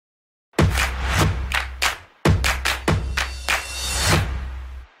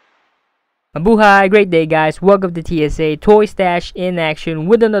Mabuhay, great day guys, welcome to TSA Toy Stash in action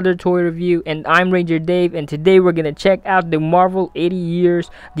with another toy review, and I'm Ranger Dave, and today we're gonna check out the Marvel 80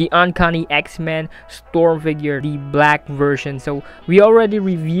 years, the Uncanny X-Men Storm figure, the black version. So we already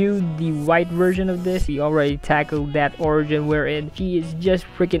reviewed the white version of this, we already tackled that origin wherein she is just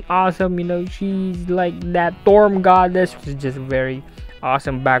freaking awesome, she's like that storm goddess, which is just very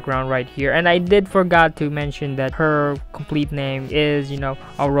awesome background right here. And I did forgot to mention that her complete name is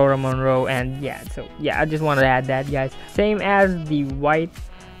Aurora Monroe, and I just wanted to add that, guys. Same as the white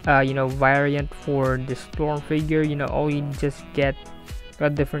variant for the Storm figure, all you just get a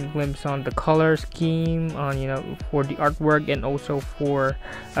different glimpse on the color scheme on for the artwork and also for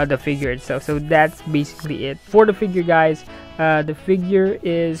the figure itself. So that's basically it for the figure, guys. The figure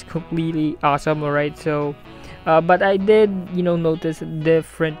is completely awesome, alright. So but I did notice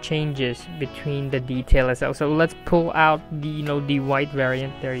different changes between the detail itself. So let's pull out the the white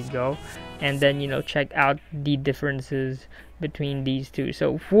variant, there you go, and then check out the differences between these two.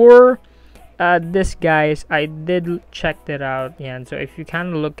 So for this, guys, I did check that out, and so if you kind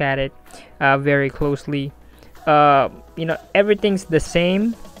of look at it very closely, everything's the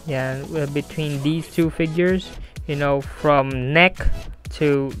same, between these two figures, from neck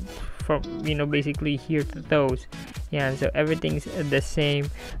to basically here to those, so everything's the same.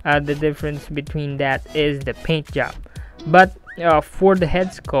 The difference between that is the paint job. But for the head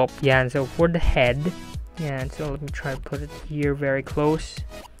sculpt, and so for the head, and so let me try to put it here very close.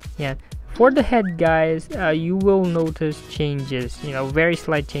 For the head, guys, you will notice changes, very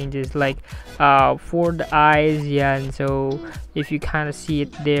slight changes, like for the eyes, and so if you kind of see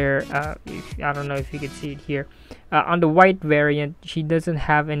it there, I don't know if you can see it here, on the white variant, she doesn't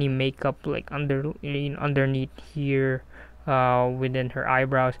have any makeup like underneath here, within her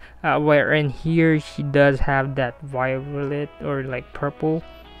eyebrows, wherein here she does have that violet or like purple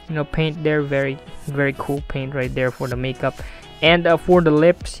paint there. Very cool paint right there for the makeup. And for the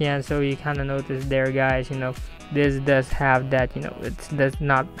lips, so you kind of notice there, guys, this does have that, it does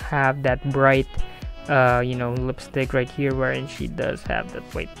not have that bright lipstick right here, wherein she does have that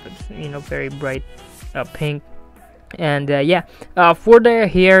white lips, very bright pink. And for the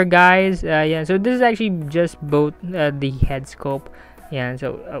hair, guys, so this is actually just both the head sculpt,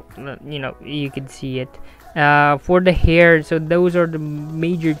 so you can see it. For the hair, so those are the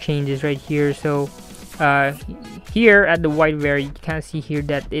major changes right here. So here at the white variant, you can see here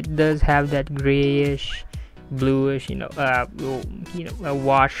that it does have that grayish bluish a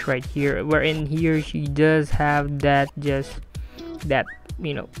wash right here, wherein here she does have that just that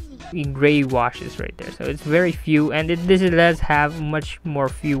gray washes right there. So it's very few, and this does have much more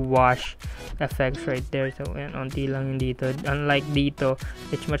few wash effects right there. So and onti lang yung dito, unlike dito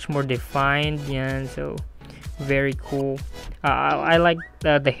it's much more defined, so very cool. I like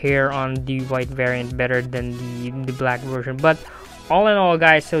the hair on the white variant better than the black version. But all in all,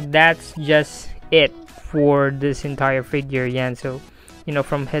 guys, so that's just it for this entire figure, so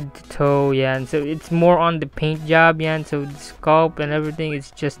from head to toe, and so it's more on the paint job, and so the sculpt and everything is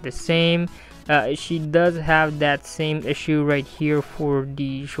just the same. She does have that same issue right here for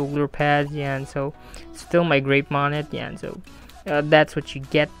the shoulder pads, and so still my grape on it, and so that's what you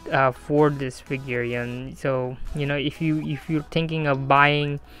get for this figure. And so if you're thinking of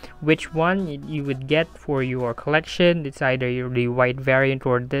buying which one you would get for your collection, it's either the white variant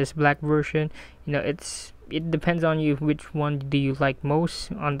or this black version. It depends on you, which one do you like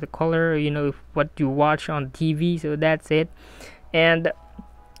most on the color, what you watch on TV. So that's it. And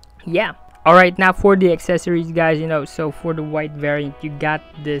all right, now for the accessories, guys, so for the white variant, you got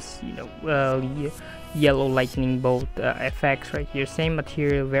this yellow lightning bolt effects right here, same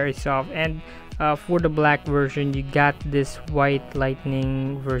material, very soft. And for the black version, you got this white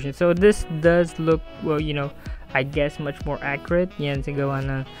lightning version. So this does look, well, I guess much more accurate, to go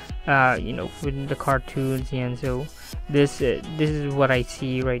on with the cartoons, and so this is what I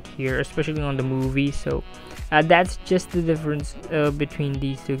see right here, especially on the movie. So that's just the difference between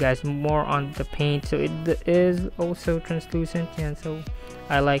these two, guys, more on the paint. So it is also translucent, so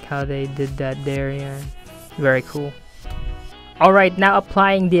I like how they did that there, very cool. Alright, now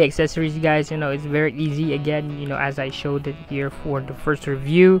applying the accessories, guys, it's very easy again, as I showed it here for the first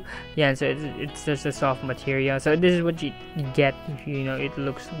review. So it's just a soft material. So this is what you get if it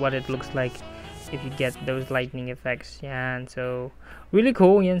looks what it looks like if you get those lightning effects, and so really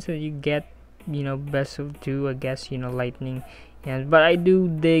cool. So you get best of two, I guess, lightning And but I do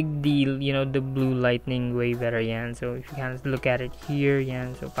dig the the blue lightning way better yan. So if you kind of look at it here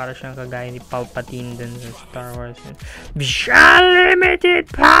yan, so para siyang kagaya ni Palpatine dun sa Star Wars yan. Unlimited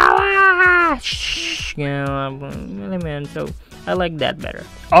power. So I like that better.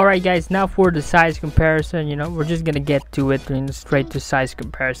 Alright guys, now for the size comparison, we're just gonna get to it straight to size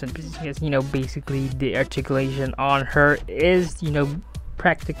comparison, because basically the articulation on her is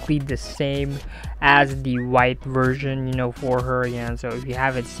practically the same as the white version for her. So if you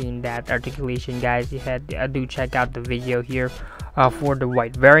haven't seen that articulation, guys, do check out the video here for the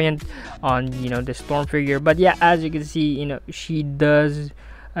white variant on the Storm figure. But yeah, as you can see, she does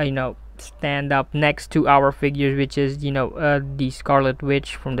stand up next to our figures, which is the Scarlet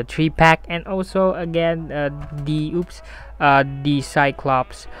Witch from the 3-pack, and also again the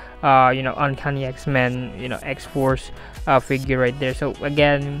Cyclops Uncanny X-Men X-Force figure right there. So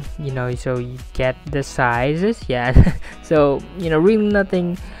again, so you get the sizes, yeah. So really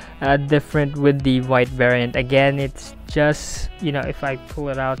nothing different with the white variant. Again, it's just if I pull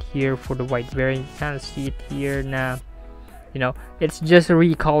it out here for the white variant, you kind of see it here now. It's just a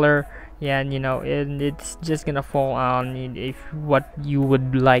recolor. Yeah, and it's just gonna fall on if what you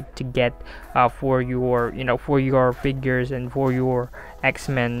would like to get for your for your figures and for your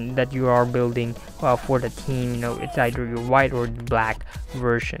X-Men that you are building for the team. It's either your white or the black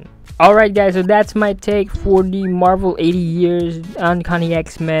version. Alright guys, so that's my take for the Marvel 80 years Uncanny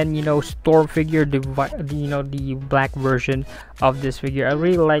X-Men Storm figure, the black version of this figure. I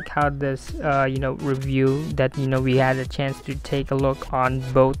really like how this review that we had a chance to take a look on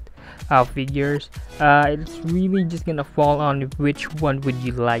both figures. It's really just gonna fall on which one would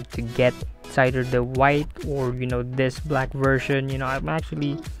you like to get. It's either the white or this black version. I'm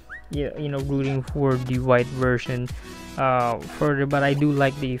actually rooting for the white version further, but I do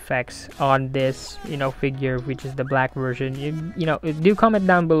like the effects on this figure, which is the black version. Do comment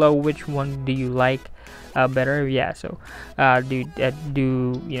down below which one do you like better. Yeah, so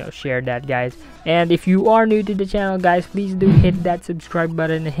do share that, guys. And if you are new to the channel, guys, please do hit that subscribe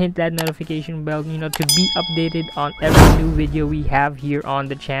button and hit that notification bell to be updated on every new video we have here on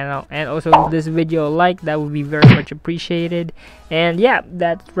the channel. And also this video like, that would be very much appreciated. And yeah,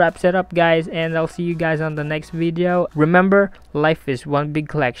 that wraps it up, guys, and I'll see you guys on the next video. Remember, life is one big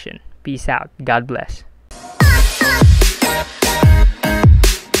collection. Peace out. God bless.